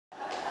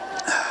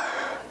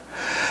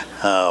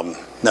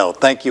No,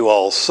 thank you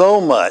all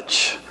so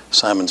much,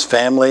 Simon's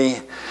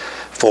family,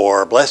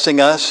 for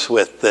blessing us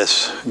with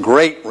this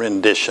great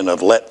rendition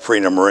of Let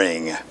Freedom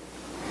Ring.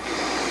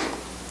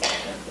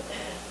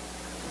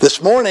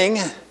 This morning,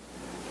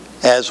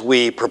 as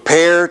we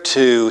prepare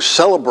to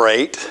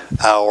celebrate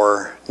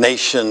our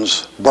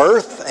nation's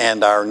birth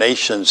and our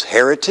nation's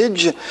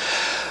heritage,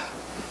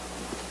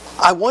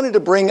 I wanted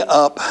to bring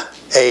up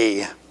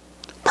a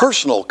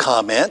personal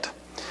comment.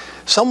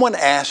 Someone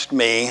asked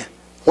me,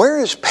 where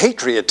is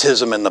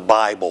patriotism in the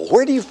Bible?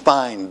 Where do you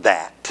find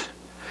that?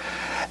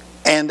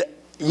 And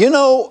you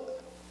know,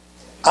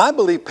 I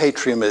believe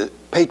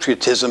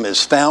patriotism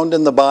is found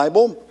in the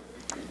Bible,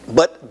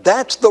 but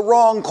that's the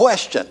wrong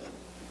question.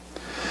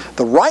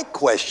 The right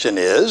question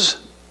is,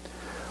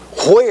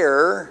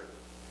 where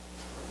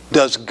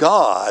does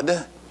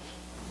God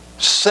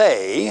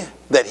say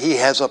that He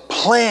has a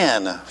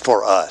plan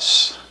for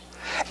us?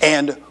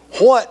 And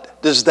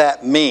what does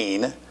that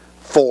mean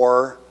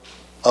for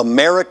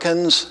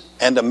Americans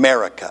and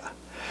America?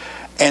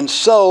 And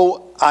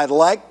so I'd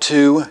like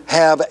to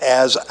have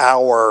as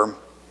our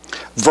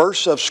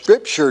verse of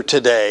Scripture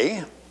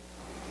today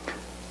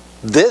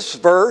this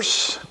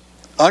verse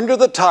under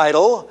the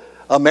title,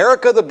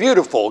 America the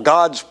Beautiful,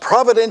 God's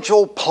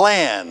Providential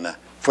Plan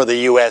for the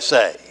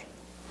USA.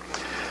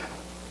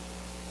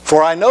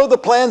 For I know the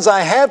plans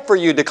I have for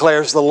you,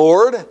 declares the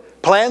Lord,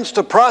 plans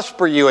to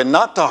prosper you and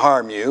not to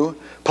harm you,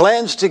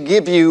 plans to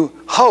give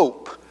you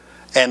hope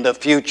and a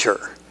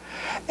future.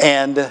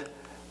 And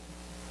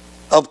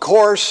of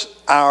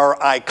course, our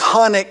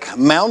iconic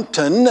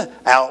mountain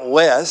out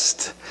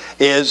west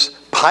is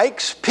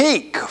Pikes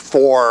Peak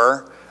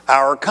for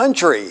our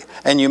country.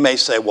 And you may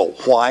say, well,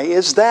 why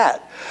is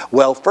that?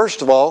 Well,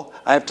 first of all,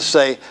 I have to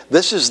say,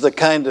 this is the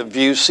kind of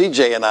view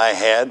CJ and I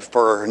had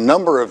for a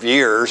number of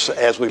years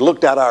as we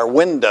looked out our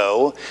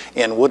window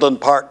in Woodland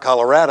Park,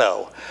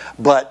 Colorado.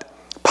 But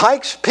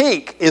Pikes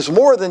Peak is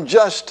more than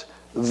just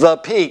the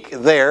peak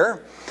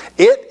there.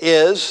 It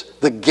is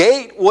the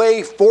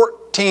Gateway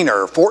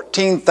 14er,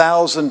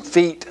 14,000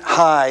 feet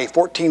high,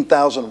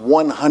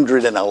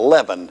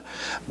 14,111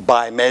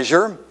 by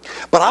measure.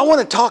 But I want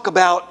to talk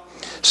about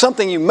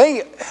something you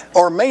may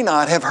or may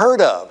not have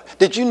heard of.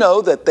 Did you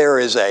know that there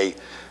is a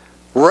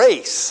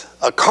race,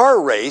 a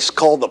car race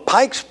called the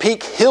Pikes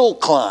Peak Hill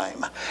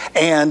Climb?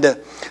 And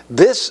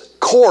this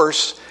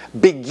course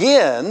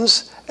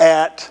begins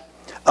at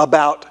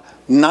about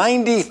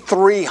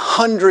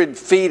 9,300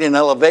 feet in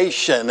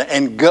elevation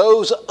and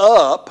goes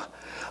up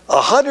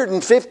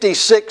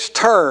 156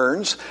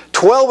 turns,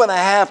 12 and a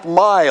half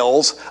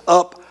miles,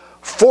 up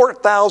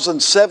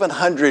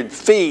 4,700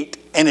 feet,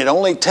 and it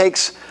only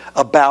takes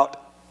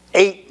about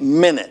 8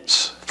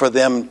 minutes for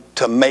them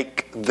to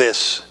make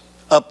this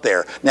up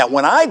there. Now,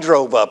 when I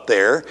drove up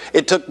there,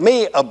 it took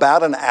me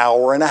about an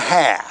hour and a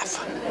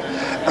half.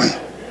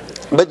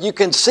 But you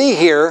can see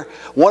here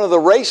one of the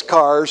race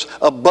cars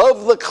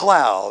above the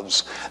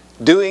clouds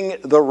doing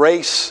the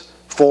race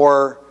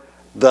for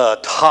the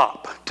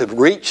top to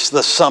reach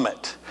the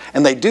summit.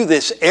 And they do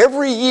this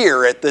every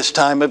year at this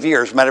time of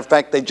year. As a matter of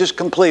fact, they just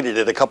completed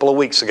it a couple of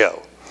weeks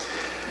ago.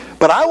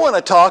 But I want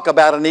to talk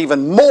about an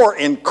even more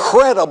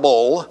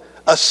incredible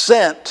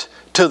ascent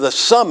to the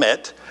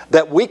summit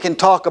that we can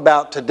talk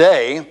about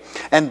today.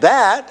 And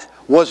that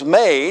was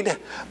made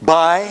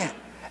by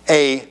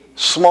a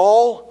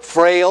small,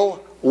 frail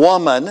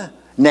woman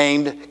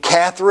named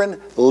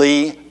Catherine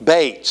Lee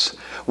Bates.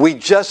 We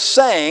just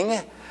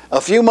sang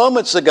a few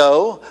moments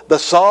ago the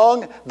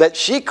song that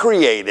she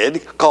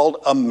created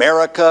called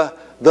America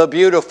the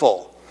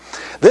Beautiful.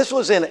 This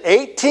was in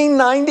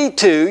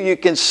 1892. You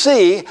can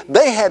see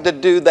they had to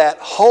do that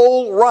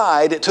whole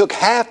ride. It took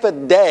half a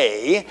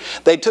day.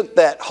 They took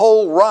that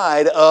whole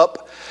ride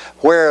up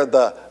where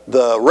the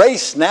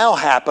race now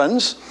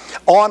happens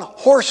on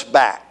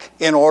horseback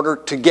in order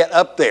to get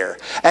up there.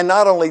 And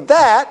not only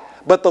that,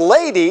 but the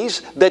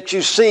ladies that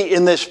you see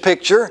in this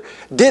picture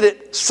did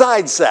it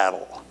side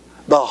saddle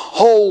the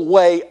whole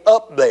way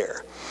up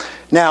there.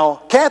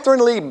 Now,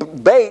 Catherine Lee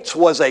Bates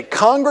was a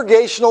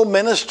congregational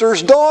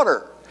minister's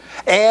daughter,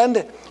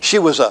 and she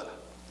was a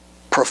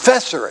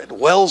professor at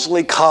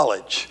Wellesley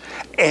College.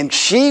 And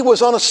she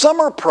was on a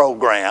summer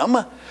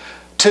program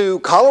to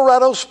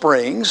Colorado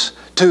Springs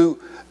to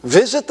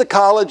visit the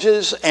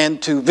colleges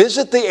and to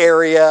visit the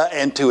area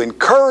and to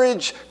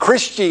encourage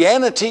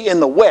Christianity in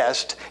the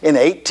West in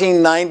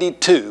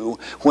 1892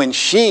 when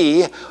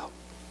she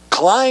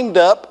climbed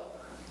up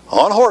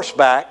on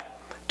horseback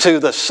to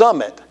the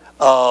summit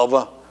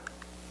of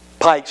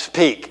Pikes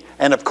Peak.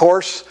 And of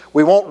course,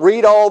 we won't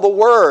read all the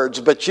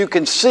words, but you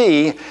can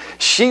see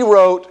she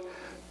wrote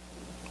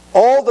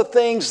all the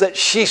things that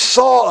she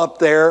saw up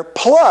there,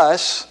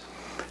 plus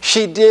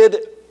she did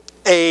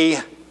a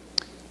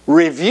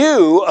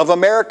review of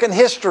American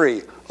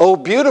history. Oh,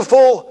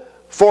 beautiful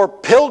for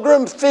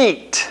pilgrim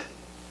feet,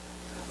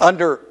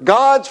 under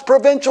God's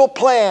provincial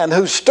plan,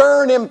 whose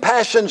stern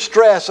impassioned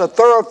stress a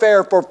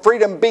thoroughfare for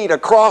freedom beat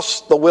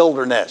across the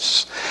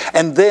wilderness.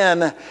 And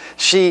then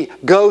she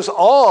goes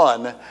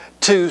on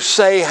to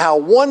say how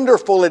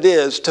wonderful it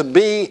is to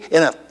be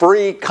in a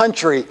free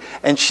country.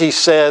 And she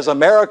says,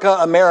 America,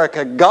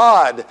 America,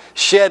 God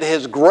shed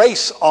his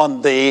grace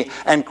on thee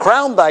and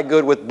crowned thy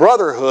good with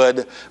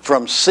brotherhood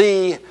from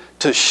sea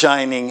to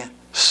shining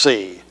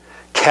sea.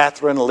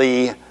 Catherine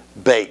Lee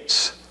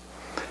Bates.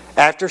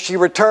 After she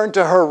returned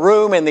to her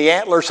room in the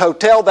Antlers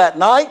Hotel that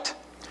night,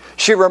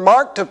 she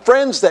remarked to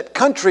friends that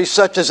countries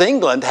such as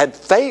England had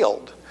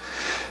failed,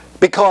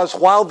 because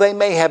while they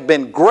may have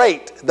been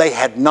great, they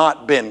had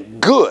not been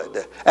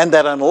good, and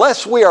that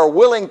unless we are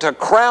willing to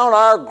crown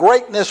our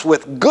greatness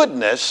with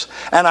goodness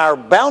and our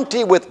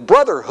bounty with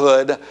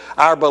brotherhood,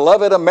 our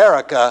beloved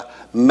America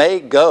may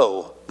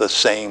go the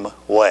same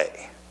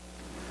way.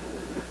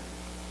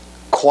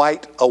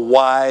 Quite a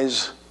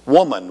wise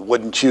woman,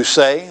 wouldn't you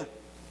say?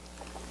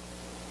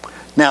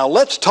 Now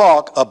let's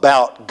talk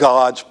about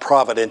God's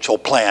providential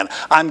plan.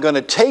 I'm going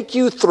to take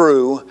you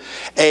through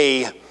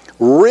a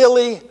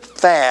really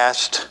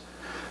fast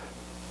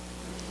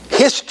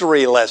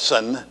history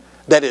lesson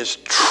that is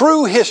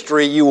true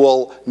history you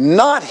will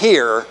not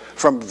hear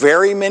from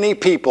very many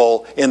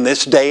people in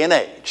this day and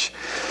age.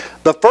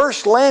 The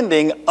first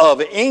landing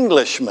of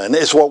Englishmen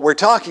is what we're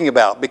talking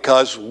about,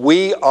 because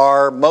we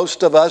are,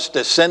 most of us,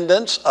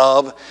 descendants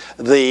of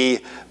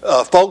the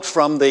folks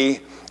from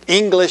the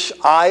English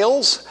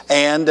Isles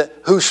and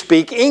who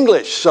speak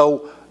English.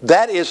 So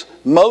that is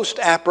most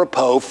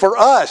apropos for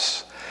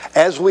us.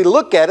 As we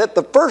look at it,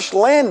 the first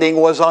landing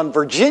was on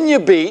Virginia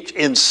Beach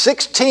in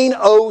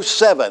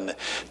 1607.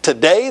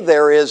 Today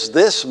there is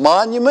this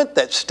monument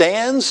that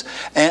stands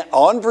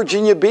on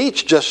Virginia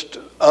Beach, just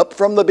up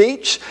from the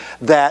beach,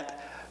 that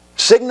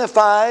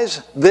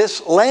signifies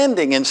this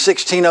landing in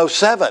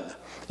 1607.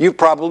 You've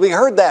probably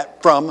heard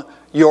that from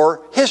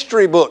your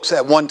history books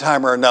at one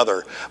time or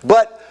another.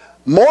 But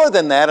more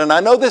than that, and I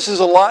know this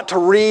is a lot to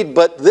read,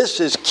 but this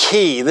is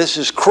key, this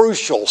is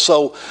crucial.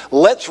 So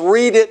let's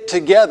read it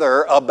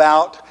together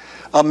about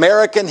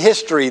American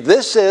history.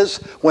 This is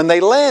when they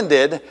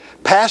landed.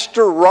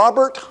 Pastor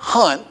Robert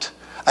Hunt,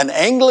 an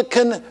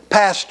Anglican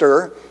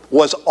pastor,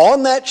 was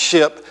on that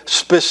ship,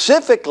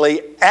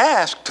 specifically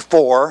asked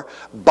for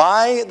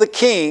by the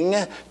king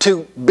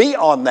to be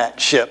on that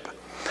ship.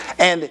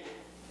 And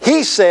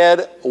he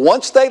said,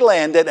 once they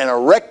landed and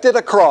erected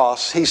a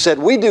cross, he said,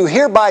 we do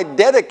hereby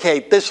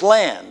dedicate this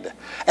land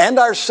and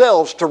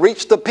ourselves to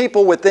reach the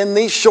people within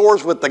these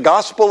shores with the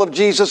gospel of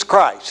Jesus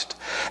Christ,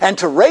 and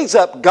to raise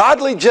up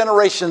godly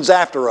generations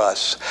after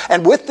us,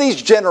 and with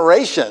these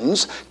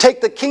generations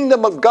take the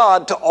kingdom of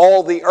God to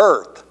all the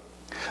earth.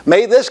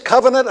 May this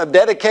covenant of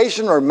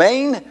dedication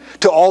remain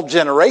to all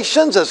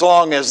generations as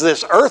long as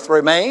this earth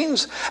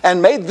remains,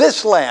 and may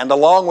this land,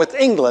 along with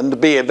England,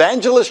 be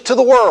evangelists to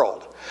the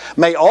world.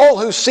 May all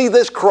who see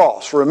this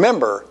cross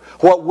remember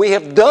what we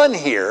have done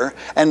here,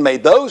 and may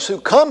those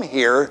who come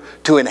here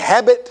to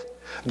inhabit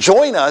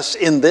join us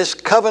in this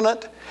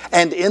covenant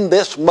and in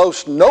this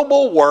most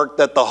noble work,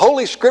 that the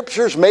Holy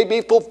Scriptures may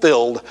be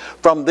fulfilled.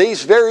 From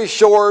these very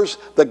shores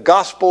the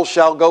gospel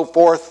shall go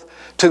forth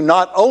to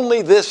not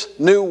only this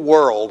new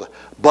world,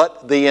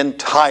 but the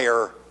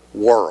entire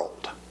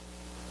world.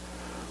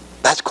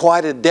 That's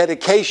quite a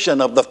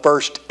dedication of the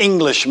first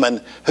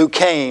Englishman who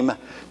came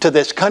to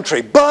this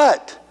country.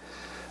 But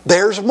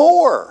there's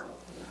more.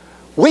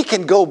 We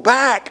can go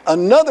back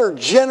another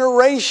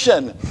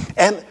generation,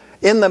 and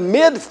in the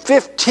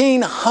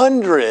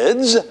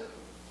mid-1500s,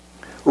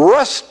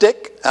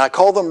 rustic, I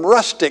call them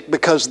rustic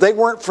because they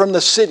weren't from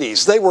the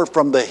cities. They were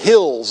from the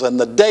hills and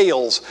the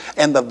dales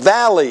and the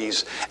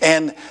valleys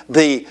and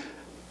the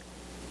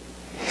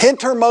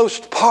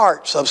hintermost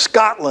parts of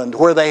Scotland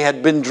where they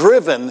had been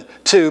driven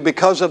to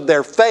because of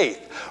their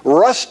faith.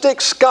 Rustic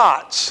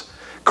Scots,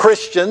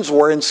 Christians,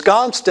 were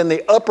ensconced in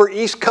the upper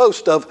east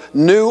coast of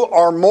New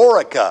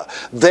Armorica.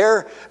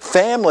 Their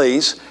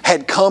families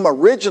had come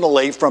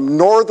originally from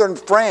northern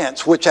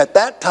France, which at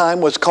that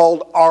time was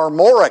called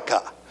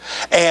Armorica.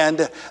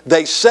 And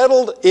they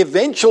settled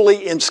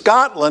eventually in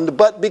Scotland,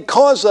 but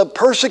because of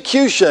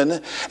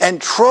persecution and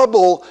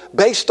trouble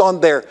based on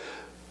their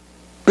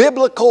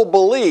biblical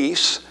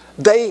beliefs,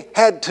 they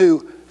had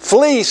to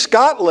flee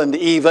Scotland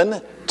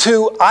even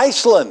to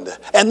Iceland.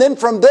 And then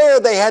from there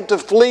they had to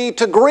flee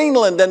to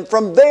Greenland. And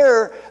from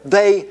there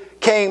they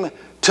came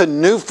to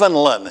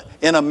Newfoundland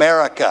in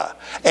America.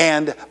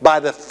 And by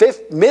the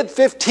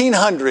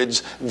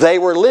mid-1500s, they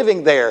were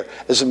living there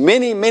as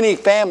many, many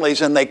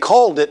families, and they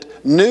called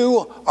it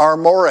New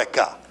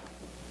Armorica.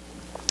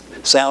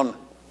 Sound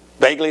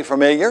vaguely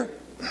familiar?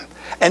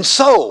 And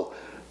so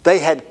they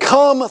had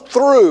come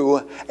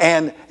through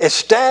and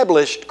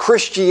established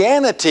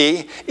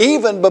Christianity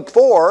even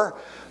before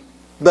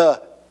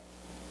the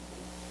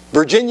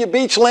Virginia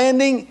Beach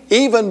landing,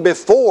 even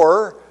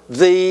before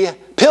the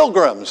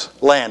Pilgrims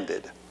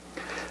landed.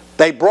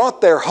 They brought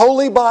their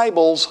holy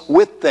Bibles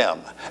with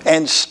them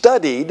and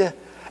studied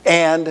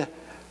and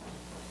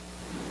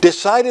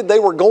decided they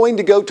were going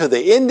to go to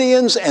the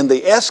Indians and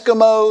the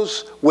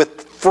Eskimos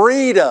with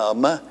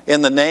freedom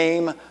in the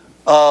name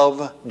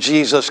of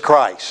Jesus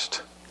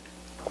Christ.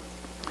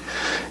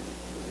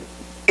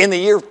 In the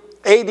year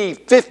AD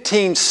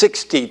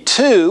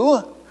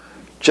 1562,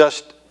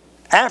 just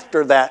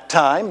after that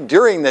time,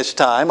 during this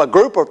time, a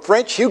group of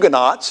French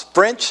Huguenots,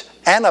 French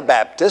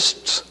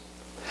Anabaptists,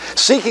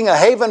 seeking a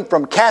haven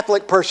from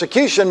Catholic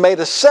persecution, made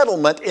a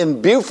settlement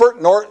in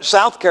Beaufort,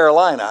 South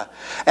Carolina,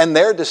 and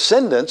their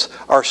descendants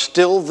are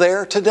still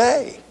there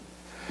today.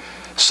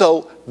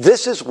 So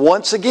this is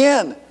once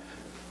again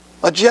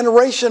a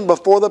generation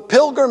before the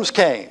Pilgrims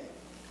came.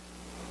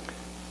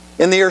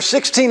 In the year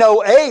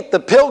 1608, the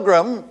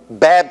Pilgrim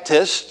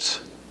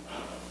Baptists,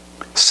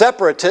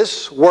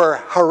 separatists, were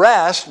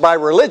harassed by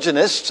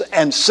religionists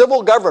and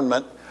civil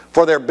government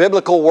for their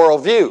biblical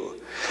worldview.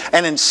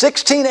 And in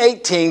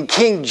 1618,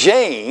 King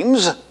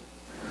James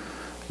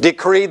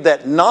decreed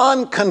that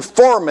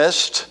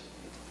nonconformists,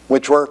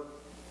 which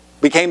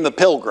became the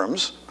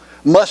Pilgrims,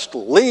 must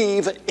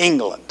leave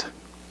England.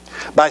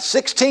 By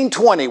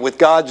 1620, with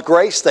God's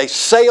grace, they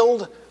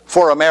sailed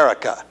for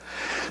America.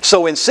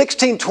 So in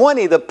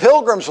 1620, the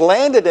Pilgrims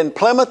landed in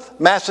Plymouth,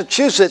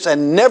 Massachusetts,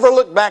 and never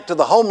looked back to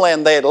the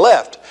homeland they had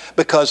left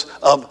because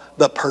of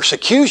the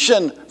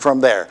persecution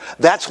from there.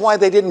 That's why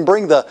they didn't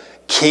bring the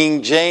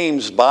King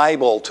James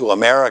Bible to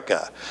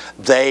America.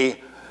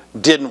 They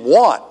didn't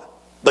want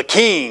the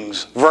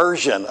King's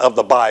version of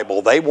the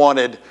Bible. They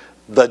wanted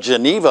the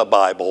Geneva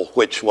Bible,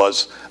 which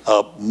was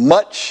a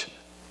much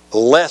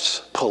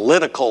less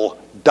political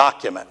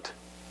document.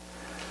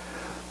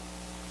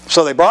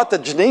 So they brought the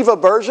Geneva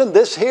version.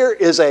 This here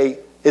is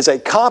a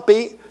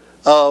copy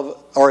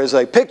of, or is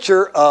a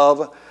picture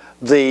of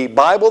the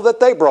Bible that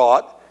they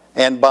brought,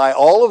 and by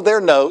all of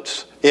their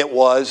notes, it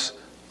was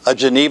a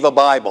Geneva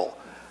Bible.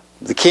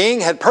 The king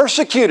had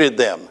persecuted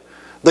them.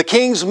 The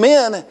king's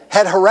men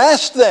had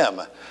harassed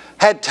them,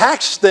 had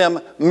taxed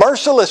them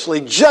mercilessly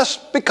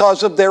just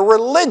because of their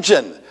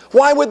religion.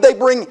 Why would they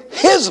bring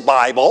his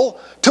Bible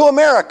to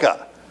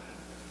America?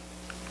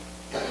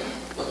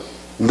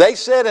 They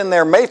said in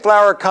their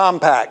Mayflower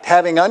Compact,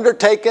 having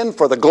undertaken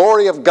for the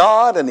glory of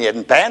God and the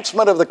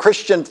advancement of the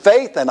Christian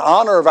faith and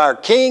honor of our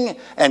king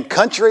and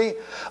country,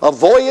 a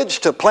voyage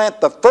to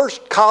plant the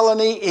first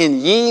colony in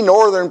ye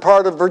northern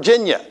part of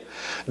Virginia,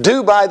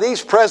 do by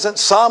these presents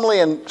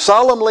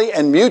solemnly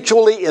and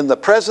mutually in the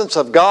presence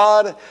of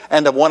God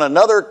and of one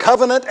another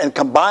covenant and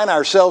combine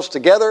ourselves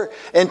together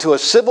into a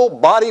civil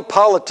body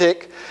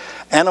politic,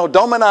 Anno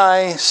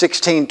Domini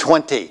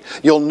 1620.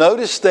 You'll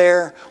notice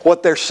there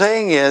what they're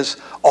saying is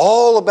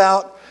all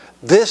about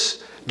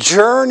this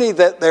journey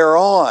that they're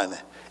on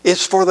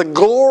is for the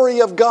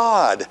glory of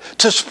God,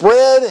 to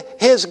spread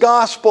His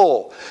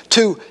gospel,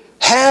 to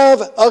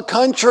have a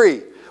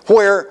country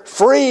where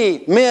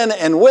free men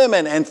and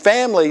women and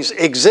families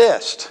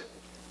exist.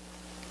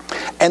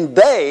 And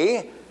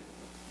they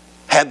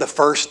had the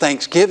first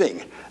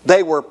Thanksgiving.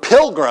 They were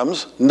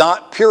pilgrims,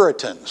 not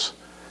Puritans.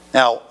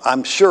 Now,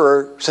 I'm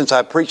sure, since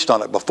I preached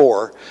on it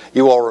before,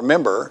 you all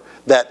remember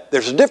that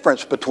there's a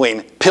difference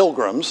between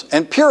pilgrims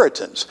and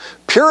Puritans.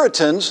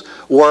 Puritans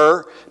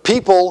were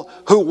people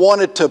who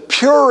wanted to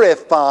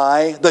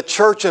purify the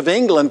Church of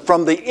England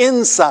from the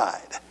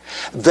inside.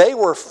 They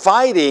were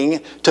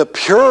fighting to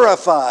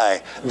purify.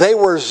 They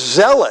were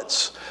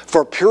zealots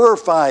for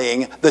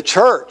purifying the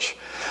church.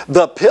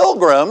 The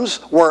Pilgrims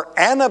were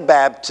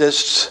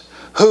Anabaptists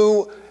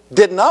who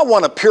did not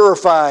want to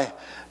purify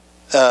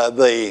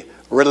the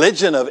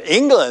religion of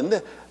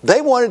England.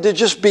 They wanted to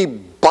just be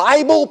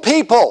Bible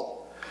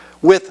people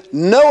with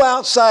no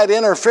outside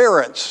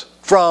interference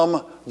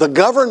from the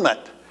government.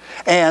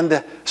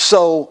 And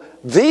so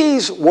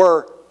these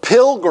were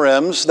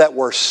pilgrims that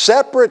were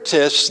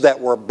separatists, that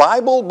were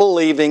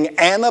Bible-believing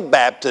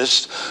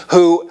Anabaptists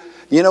who,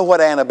 you know what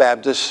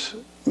Anabaptist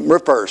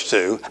refers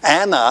to?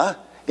 Anna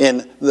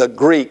in the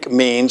Greek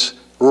means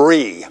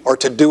or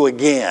to do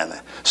again.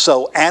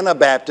 So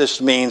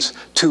Anabaptist means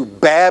to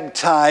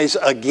baptize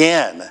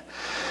again.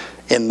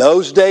 In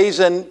those days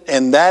and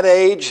in that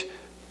age,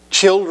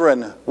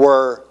 children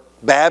were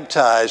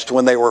baptized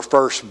when they were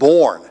first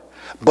born.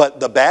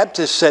 But the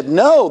Baptists said,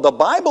 no, the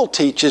Bible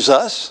teaches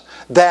us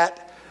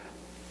that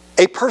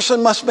a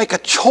person must make a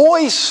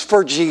choice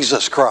for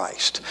Jesus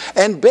Christ.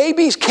 And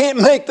babies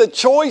can't make the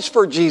choice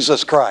for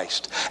Jesus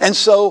Christ. And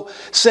so,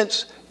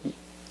 since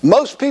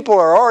most people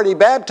are already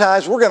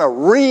baptized, we're going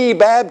to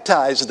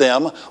re-baptize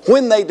them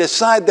when they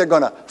decide they're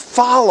going to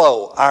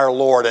follow our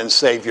Lord and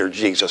Savior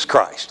Jesus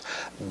Christ.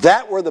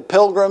 That were the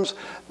Pilgrims.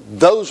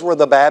 Those were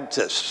the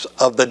Baptists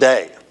of the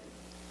day.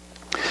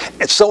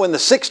 And so in the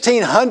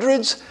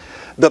 1600s,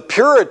 the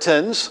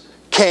Puritans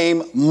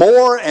came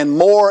more and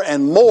more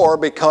and more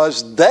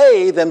because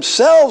they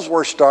themselves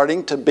were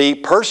starting to be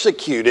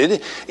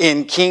persecuted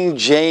in King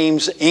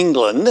James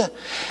England,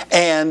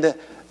 and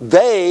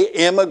they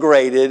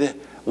immigrated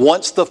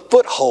once the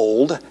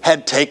foothold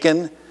had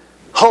taken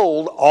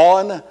hold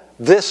on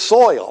this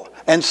soil.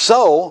 And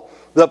so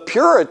the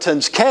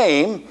Puritans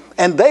came,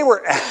 and they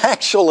were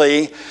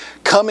actually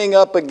coming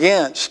up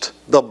against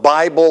the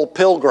Bible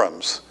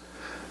Pilgrims.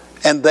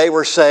 And they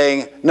were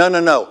saying,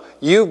 no,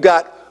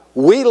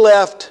 we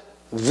left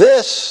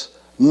this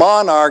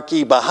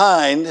monarchy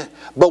behind,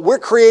 but we're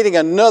creating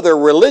another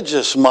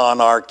religious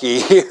monarchy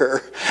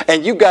here,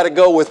 and you've got to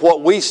go with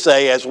what we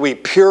say as we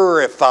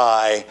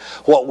purify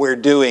what we're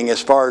doing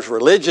as far as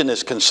religion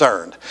is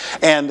concerned.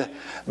 And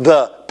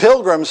the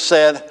pilgrims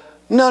said,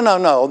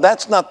 no,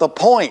 that's not the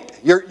point.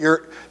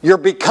 You're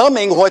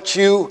becoming what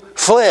you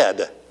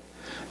fled.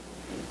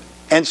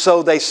 And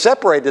so they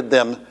separated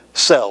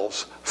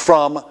themselves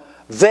from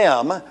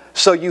them.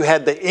 So you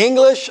had the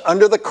English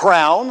under the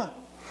crown,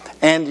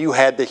 and you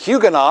had the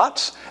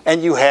Huguenots,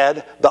 and you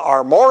had the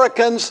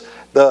Armoricans,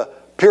 the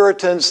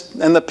Puritans,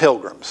 and the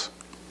Pilgrims.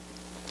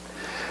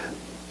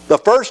 The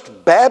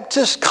first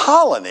Baptist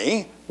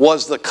colony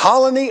was the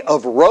colony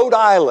of Rhode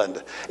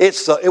Island.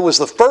 It was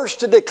the first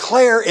to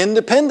declare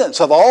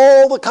independence of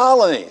all the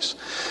colonies.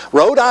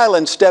 Rhode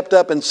Island stepped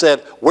up and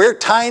said, we're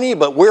tiny,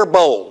 but we're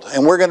bold,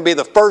 and we're going to be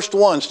the first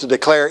ones to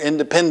declare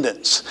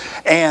independence.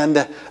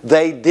 And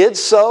they did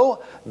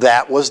so.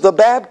 That was the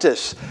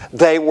Baptists.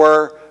 They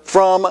were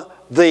from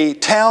the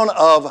town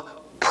of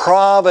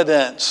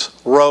Providence,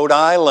 Rhode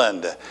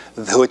Island,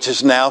 which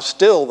is now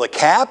still the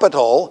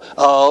capital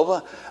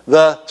of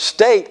the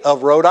state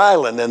of Rhode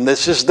Island. And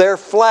this is their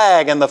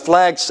flag, and the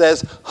flag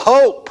says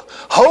hope.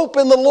 Hope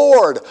in the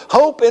Lord.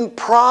 Hope in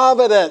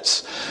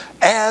Providence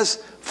as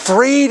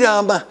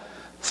freedom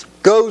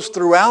goes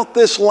throughout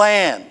this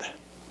land.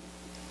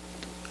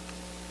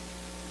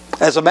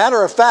 As a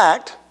matter of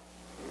fact,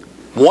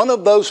 one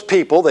of those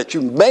people that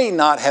you may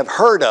not have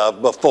heard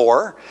of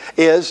before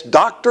is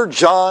Dr.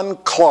 John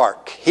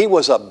Clark. He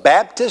was a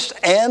Baptist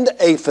and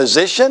a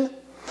physician.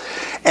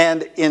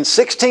 And in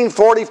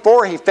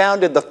 1644, he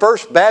founded the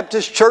First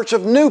Baptist Church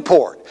of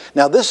Newport.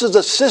 Now, this is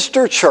a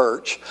sister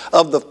church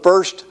of the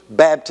First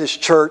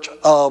Baptist Church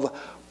of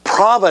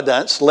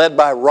Providence, led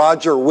by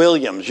Roger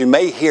Williams. You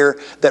may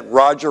hear that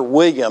Roger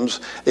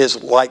Williams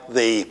is like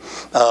the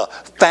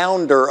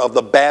founder of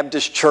the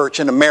Baptist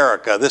Church in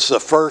America. This is the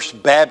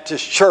First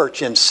Baptist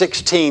Church in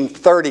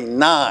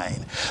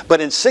 1639. But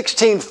in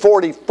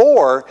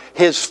 1644,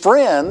 his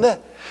friend,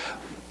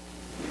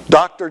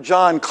 Dr.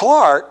 John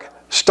Clark,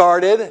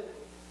 started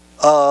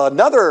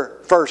another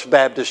First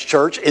Baptist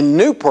Church in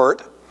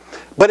Newport.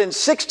 But in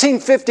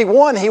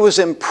 1651, he was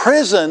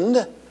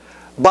imprisoned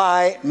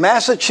by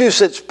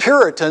Massachusetts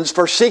Puritans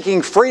for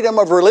seeking freedom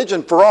of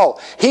religion for all.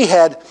 He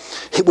had,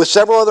 with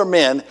several other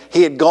men,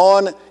 he had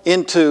gone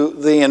into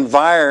the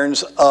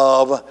environs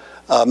of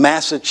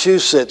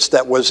Massachusetts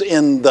that was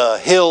in the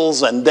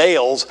hills and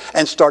dales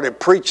and started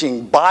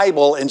preaching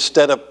Bible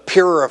instead of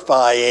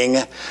purifying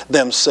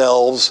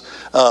themselves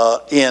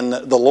in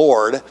the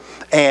Lord.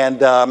 And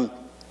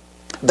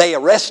they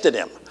arrested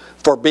him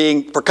for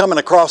coming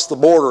across the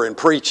border and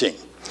preaching.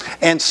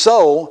 And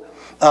so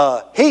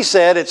he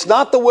said, it's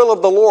not the will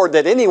of the Lord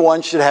that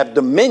anyone should have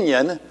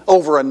dominion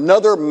over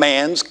another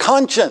man's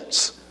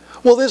conscience.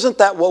 Well, isn't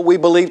that what we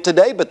believe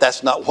today? But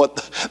that's not what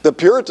the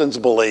Puritans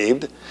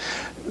believed.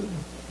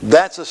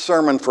 That's a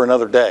sermon for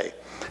another day.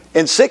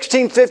 In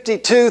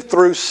 1652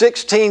 through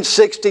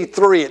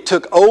 1663, it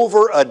took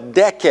over a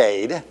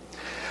decade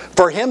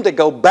for him to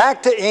go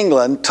back to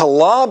England to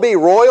lobby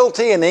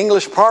royalty and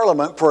English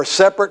Parliament for a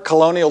separate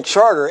colonial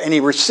charter, and he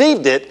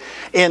received it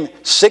in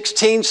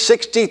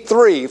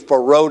 1663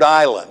 for Rhode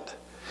Island.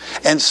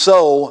 And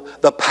so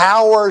the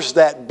powers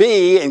that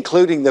be,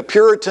 including the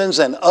Puritans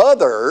and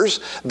others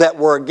that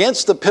were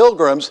against the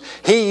Pilgrims,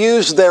 he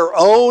used their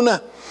own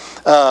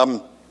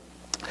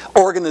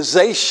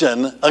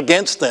organization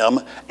against them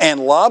and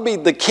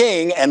lobbied the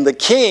king, and the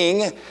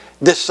king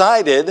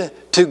decided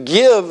to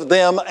give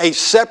them a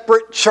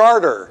separate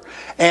charter.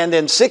 And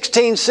in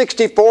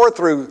 1664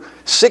 through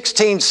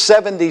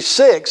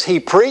 1676, he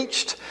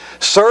preached,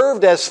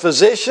 served as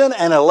physician,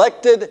 and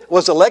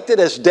was elected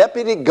as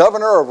deputy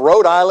governor of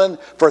Rhode Island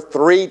for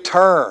 3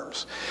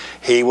 terms.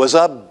 He was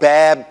a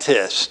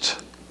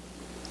Baptist.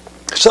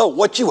 So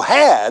what you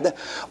had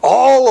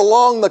all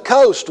along the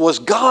coast was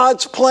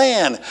God's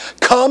plan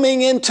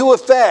coming into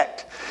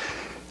effect.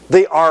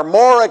 The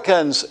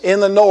Armoricans in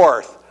the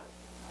north.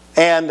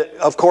 And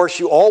of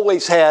course you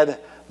always had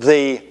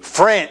the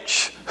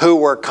French who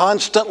were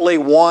constantly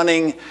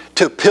wanting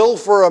to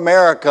pilfer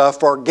America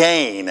for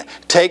gain.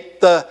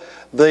 Take the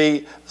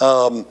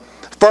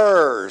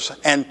furs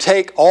and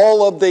take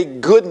all of the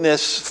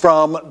goodness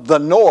from the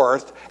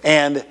north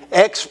and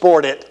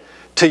export it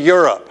to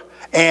Europe.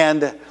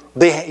 And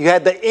you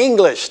had the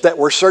English that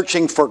were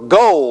searching for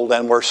gold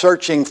and were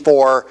searching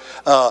for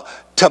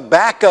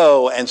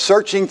tobacco and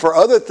searching for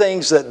other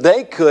things that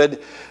they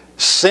could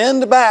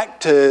send back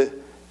to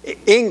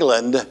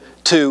England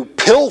to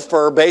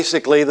pilfer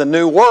basically the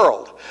New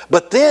World.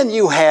 But then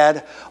you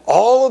had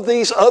all of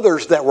these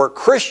others that were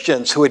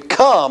Christians who had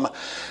come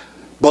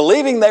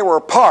believing they were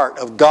a part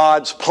of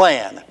God's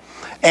plan.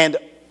 And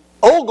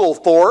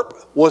Oglethorpe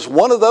was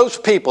one of those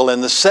people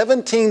in the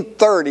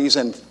 1730s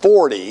and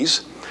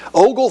 40s.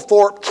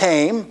 Oglethorpe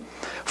came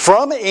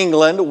from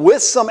England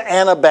with some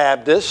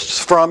Anabaptists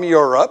from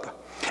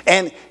Europe,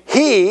 and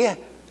he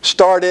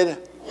started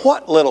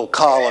what little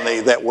colony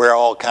that we're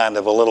all kind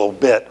of a little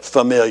bit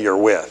familiar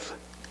with?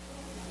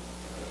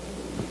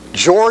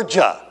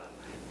 Georgia.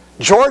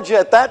 Georgia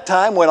at that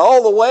time went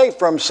all the way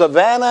from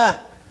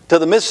Savannah to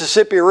the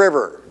Mississippi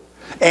River.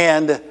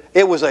 And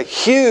it was a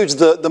huge,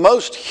 the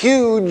most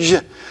huge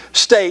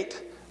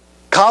state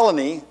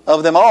colony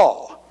of them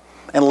all.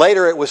 And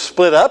later it was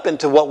split up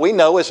into what we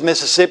know as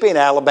Mississippi and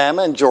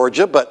Alabama and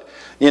Georgia. But,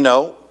 you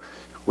know,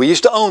 we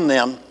used to own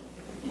them.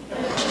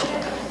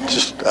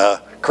 Just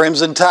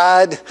Crimson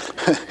Tide,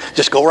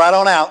 just go right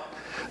on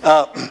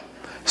out.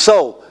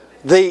 So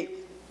the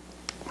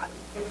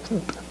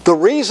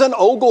reason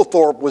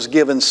Oglethorpe was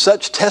given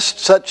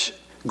such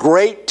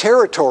great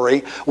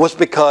territory was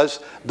because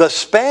the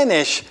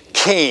Spanish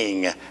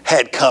king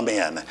had come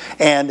in.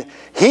 And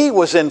he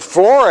was in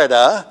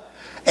Florida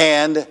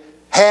and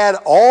had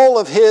all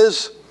of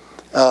his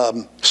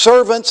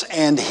servants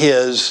and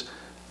his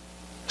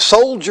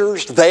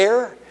soldiers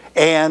there.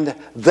 And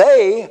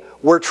they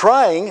were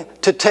trying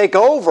to take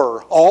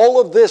over all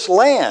of this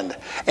land.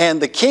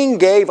 And the king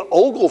gave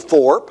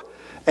Oglethorpe,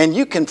 and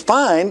you can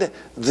find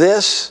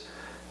this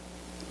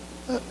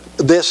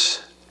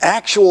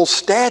actual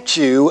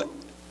statue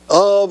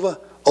of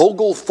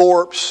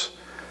Oglethorpe's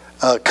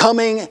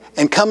coming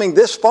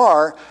this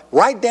far,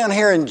 right down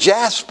here in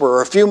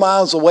Jasper, a few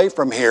miles away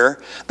from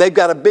here. They've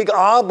got a big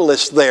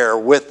obelisk there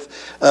with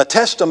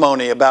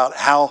testimony about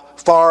how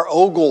far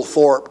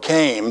Oglethorpe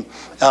came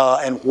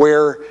and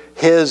where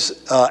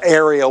his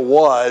area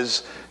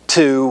was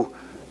to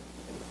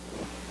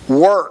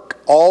work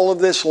all of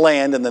this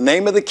land in the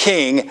name of the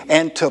king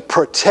and to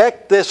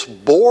protect this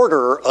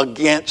border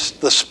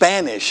against the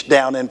Spanish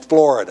down in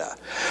Florida.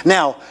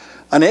 Now,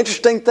 an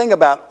interesting thing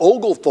about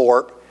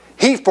Oglethorpe,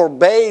 he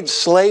forbade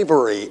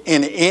slavery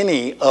in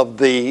any of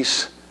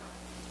these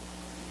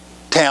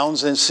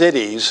towns and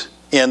cities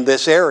in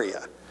this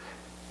area.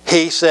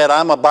 He said,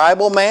 I'm a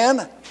Bible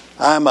man,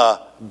 I'm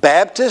a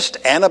Baptist,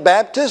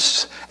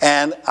 Anabaptist,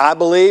 and I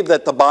believe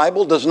that the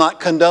Bible does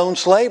not condone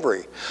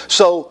slavery.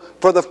 So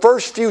for the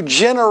first few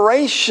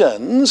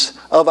generations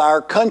of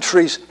our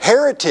country's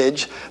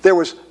heritage, there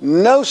was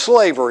no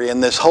slavery in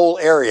this whole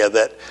area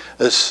that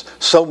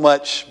so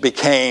much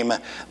became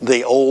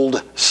the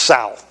Old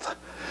South.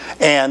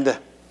 And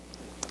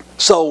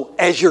so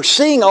as you're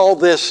seeing all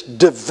this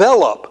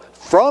develop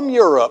from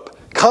Europe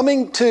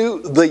coming to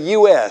the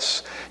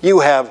U.S., you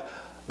have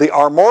the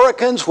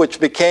Armoricans, which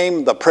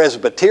became the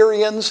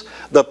Presbyterians,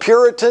 the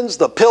Puritans,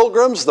 the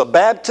Pilgrims, the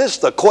Baptists,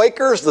 the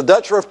Quakers, the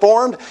Dutch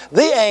Reformed,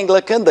 the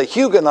Anglican, the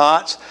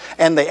Huguenots,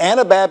 and the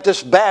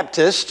Anabaptist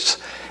Baptists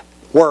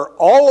were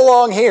all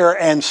along here,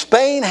 and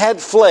Spain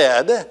had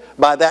fled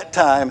by that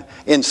time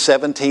in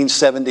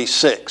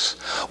 1776.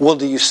 Well,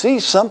 do you see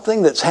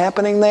something that's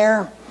happening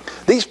there?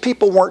 These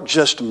people weren't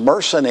just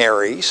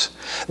mercenaries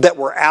that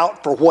were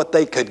out for what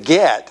they could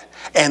get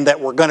and that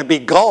were going to be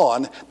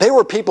gone. They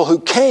were people who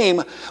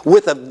came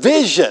with a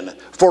vision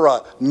for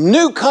a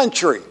new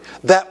country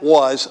that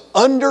was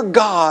under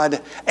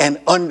God and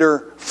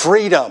under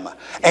freedom.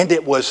 And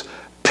it was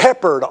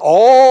peppered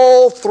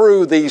all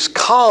through these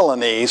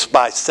colonies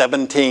by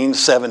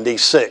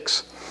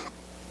 1776.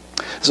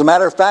 As a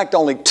matter of fact,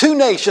 only 2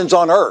 nations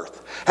on earth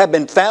have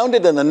been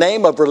founded in the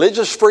name of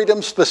religious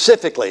freedom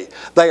specifically.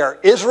 They are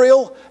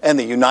Israel and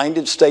the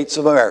United States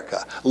of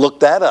America.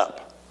 Look that up.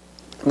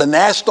 The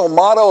national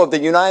motto of the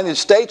United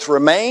States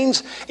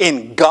remains,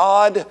 "In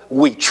God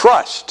we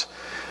trust."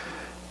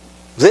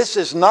 This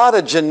is not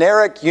a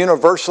generic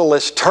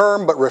universalist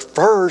term, but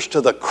refers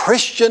to the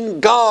Christian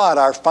God.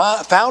 Our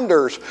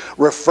founders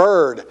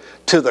referred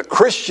to the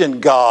Christian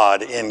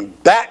God. In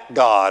that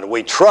God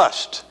we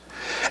trust.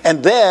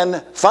 And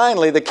then,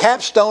 finally, the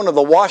capstone of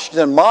the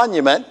Washington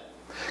Monument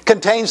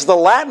contains the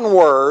Latin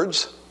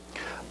words,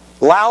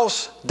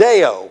 Laus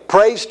Deo,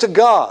 praise to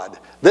God.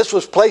 This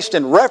was placed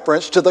in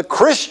reference to the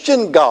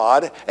Christian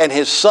God and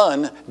His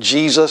Son,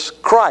 Jesus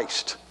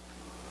Christ.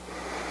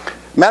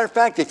 Matter of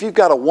fact, if you've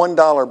got a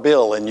 $1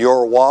 bill in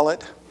your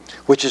wallet,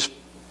 which is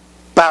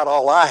about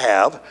all I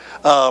have,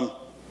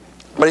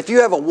 but if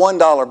you have a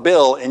 $1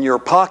 bill in your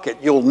pocket,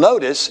 you'll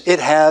notice it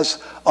has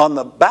on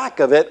the back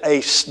of it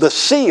the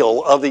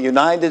seal of the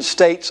United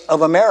States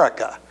of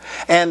America.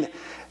 And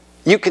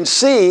you can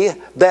see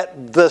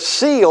that the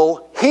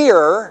seal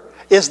here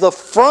is the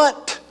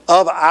front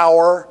of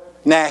our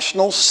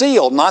national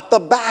seal, not the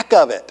back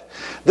of it.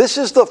 This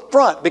is the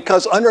front,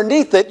 because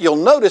underneath it, you'll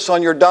notice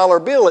on your dollar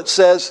bill it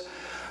says,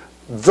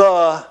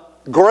 "The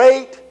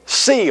Great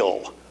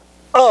Seal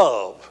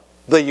of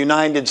the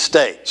United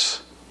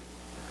States."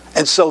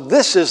 And so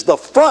this is the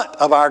front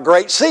of our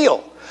Great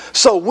Seal.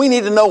 So we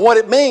need to know what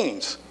it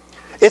means.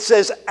 It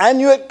says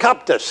Annuit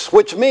Captus,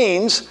 which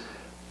means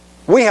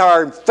we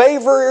are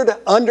favored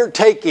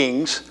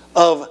undertakings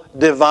of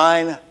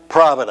divine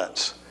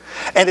providence.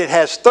 And it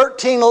has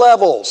 13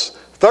 levels,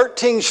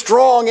 13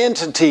 strong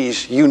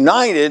entities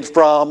united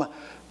from,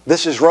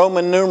 this is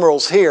Roman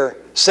numerals here,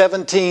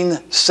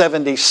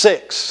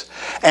 1776.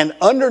 And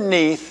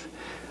underneath,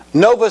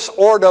 Novus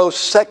Ordo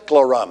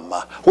Seclorum,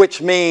 which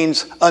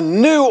means a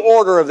new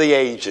order of the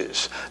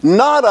ages,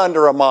 not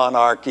under a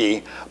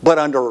monarchy, but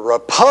under a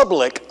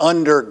republic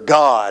under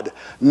God.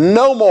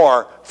 No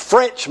more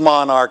French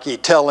monarchy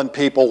telling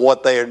people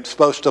what they're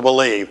supposed to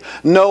believe.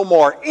 No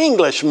more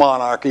English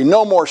monarchy.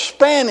 No more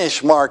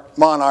Spanish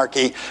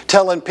monarchy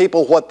telling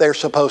people what they're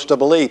supposed to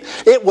believe.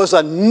 It was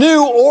a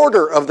new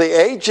order of the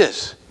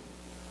ages.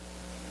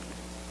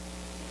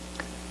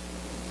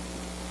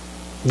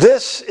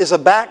 This is a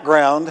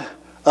background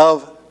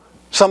of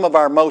some of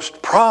our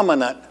most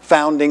prominent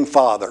founding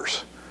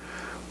fathers.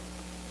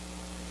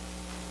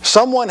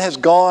 Someone has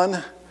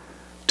gone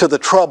to the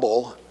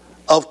trouble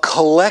of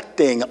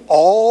collecting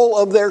all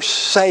of their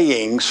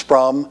sayings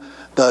from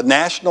the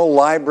National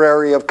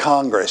Library of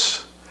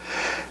Congress.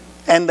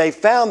 And they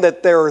found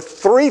that there are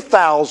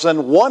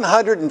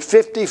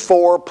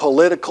 3,154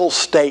 political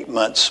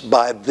statements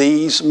by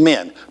these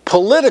men.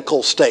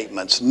 Political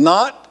statements,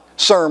 not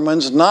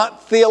sermons,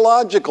 not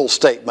theological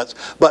statements,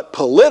 but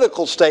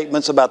political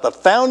statements about the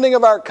founding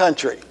of our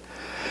country.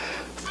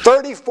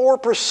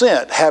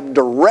 34% have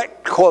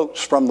direct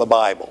quotes from the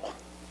Bible.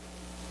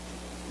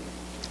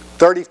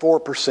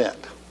 34%.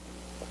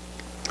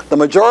 The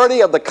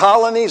majority of the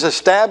colonies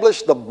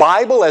established the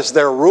Bible as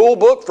their rule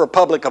book for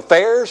public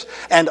affairs,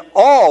 and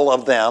all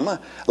of them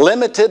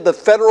limited the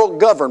federal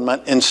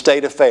government in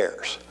state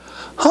affairs.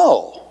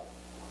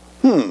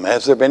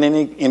 Has there been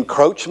any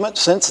encroachment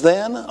since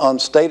then on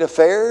state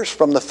affairs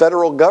from the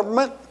federal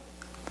government?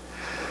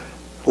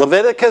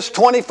 Leviticus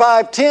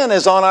 25:10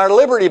 is on our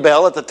Liberty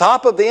Bell at the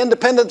top of the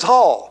Independence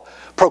Hall.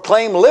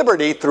 Proclaim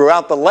liberty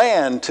throughout the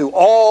land to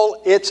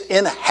all its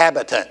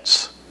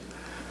inhabitants.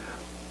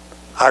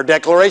 Our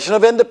Declaration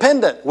of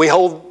Independence, we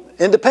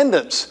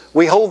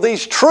hold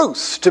these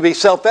truths to be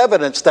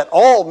self-evident that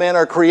all men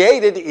are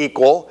created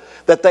equal,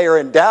 that they are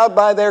endowed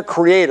by their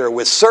Creator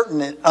with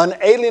certain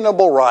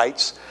unalienable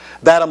rights,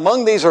 that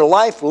among these are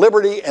life,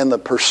 liberty, and the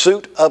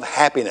pursuit of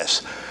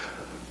happiness.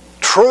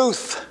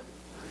 Truth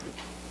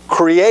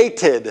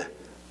created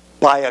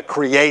by a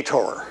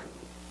Creator.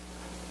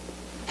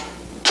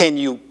 Can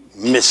you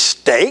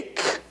mistake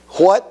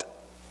what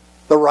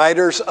the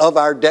writers of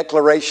our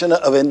Declaration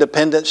of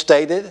Independence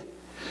stated?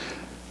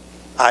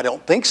 I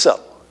don't think so.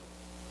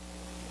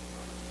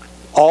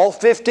 All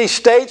 50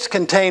 states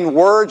contain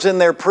words in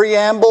their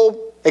preamble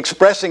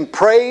expressing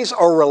praise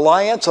or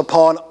reliance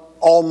upon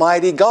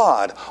Almighty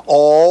God.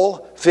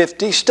 All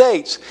 50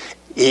 states,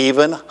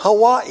 even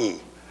Hawaii.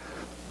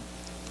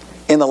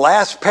 In the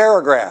last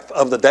paragraph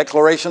of the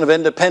Declaration of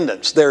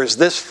Independence, there is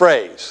this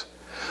phrase: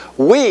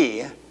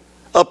 "We,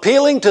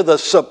 appealing to the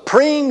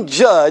supreme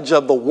judge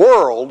of the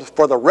world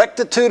for the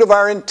rectitude of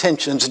our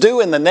intentions, do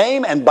in the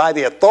name and by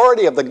the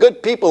authority of the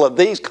good people of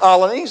these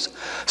colonies,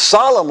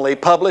 solemnly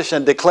publish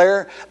and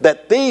declare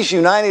that these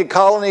united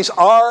colonies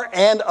are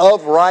and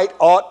of right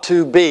ought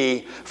to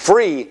be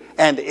free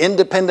and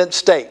independent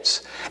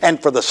states.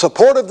 And for the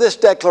support of this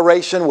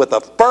declaration, with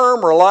a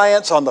firm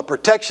reliance on the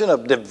protection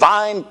of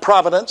divine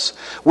providence,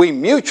 we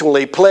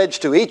mutually pledge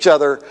to each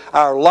other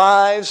our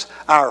lives,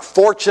 our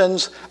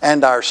fortunes,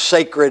 and our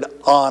sacred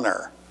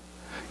honor."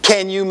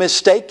 Can you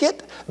mistake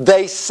it?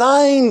 They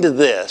signed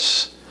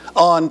this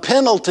on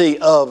penalty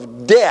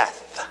of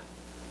death.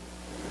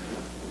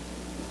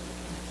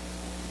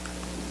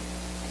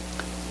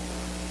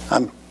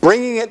 I'm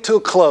bringing it to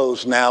a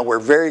close now. We're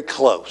very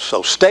close,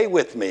 so stay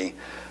with me.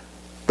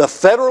 The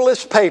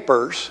Federalist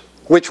Papers,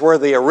 which were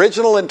the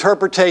original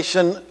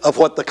interpretation of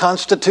what the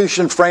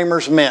Constitution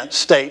framers meant,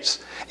 states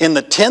in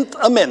the 10th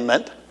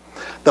Amendment,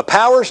 "The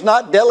powers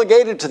not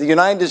delegated to the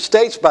United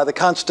States by the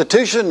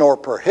Constitution nor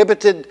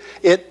prohibited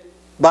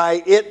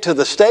by it to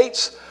the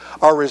states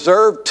are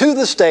reserved to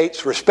the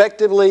states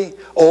respectively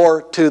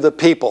or to the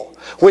people,"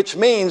 which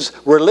means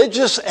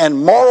religious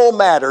and moral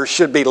matters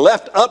should be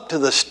left up to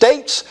the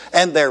states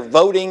and their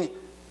voting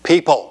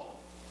people.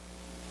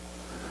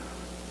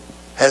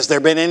 Has there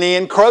been any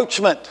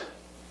encroachment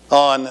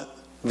on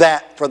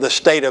that for the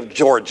state of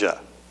Georgia?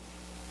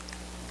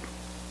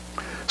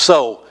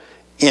 So,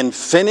 in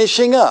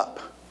finishing up,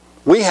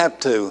 we have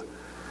to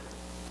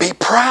be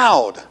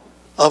proud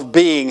of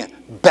being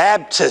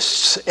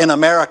Baptists in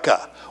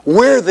America.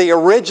 We're the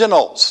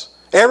originals.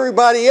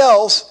 Everybody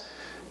else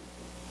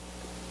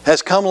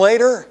has come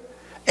later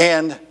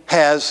and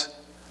has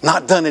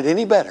not done it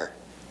any better.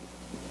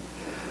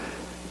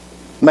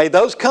 May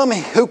those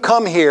who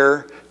come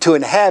here to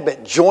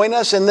inhabit join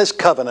us in this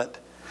covenant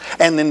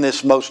and in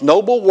this most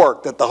noble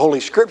work, that the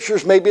Holy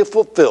Scriptures may be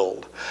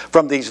fulfilled.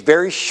 From these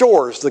very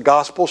shores the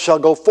gospel shall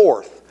go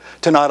forth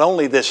to not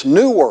only this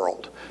new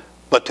world,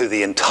 but to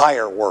the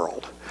entire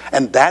world.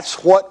 And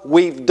that's what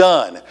we've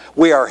done.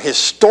 We are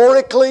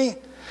historically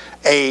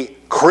a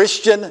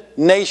Christian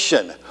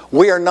nation.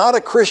 We are not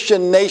a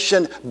Christian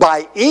nation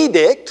by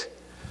edict,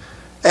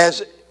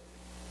 as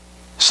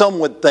some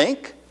would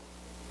think,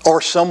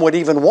 or some would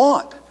even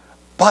want,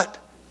 but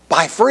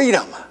by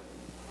freedom.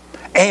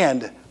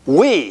 And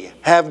we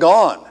have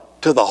gone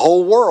to the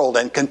whole world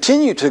and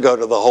continue to go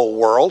to the whole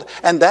world,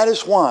 and that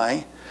is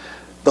why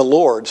the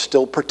Lord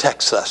still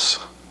protects us,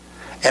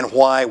 and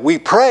why we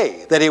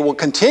pray that He will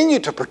continue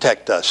to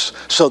protect us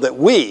so that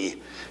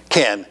we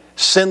can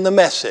send the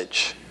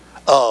message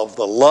of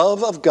the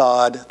love of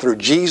God through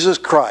Jesus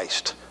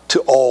Christ to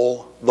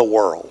all the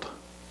world.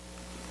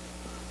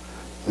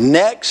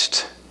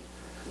 Next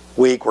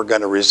week, we're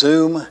going to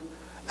resume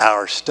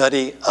our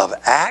study of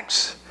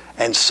Acts.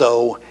 And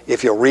so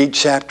if you'll read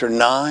chapter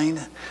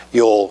 9,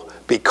 you'll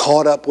be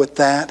caught up with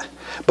that.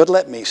 But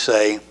let me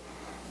say,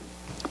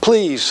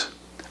 please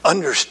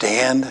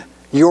understand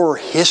your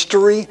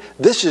history.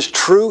 This is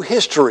true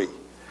history.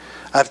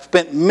 I've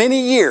spent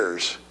many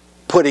years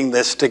putting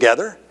this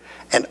together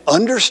and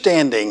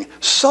understanding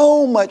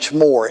so much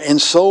more in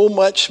so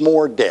much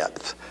more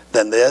depth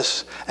than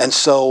this. And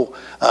so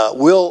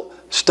we'll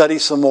study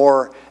some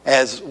more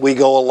as we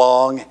go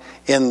along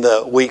in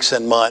the weeks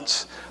and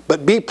months.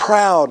 But be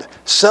proud,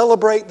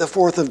 celebrate the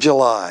 4th of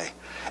July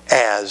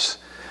as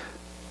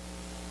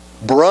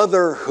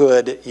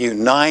brotherhood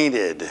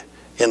united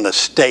in the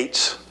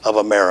states of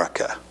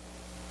America.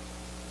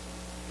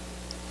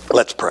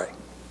 Let's pray.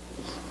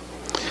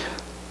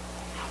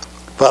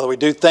 Father, we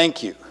do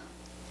thank you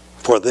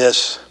for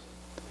this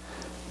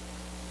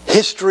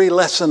history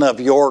lesson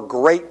of your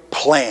great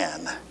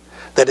plan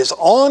that is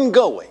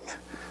ongoing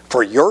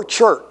for your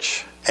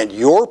church and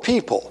your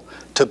people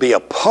to be a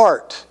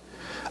part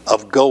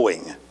of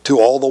going to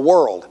all the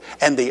world.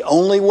 And the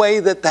only way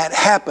that that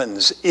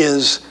happens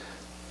is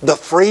the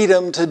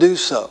freedom to do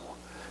so.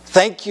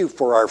 Thank you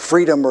for our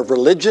freedom of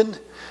religion.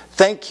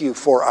 Thank you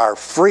for our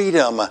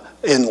freedom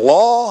in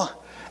law.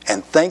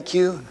 And thank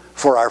you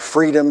for our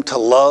freedom to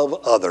love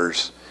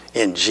others.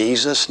 In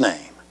Jesus'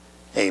 name,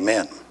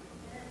 amen.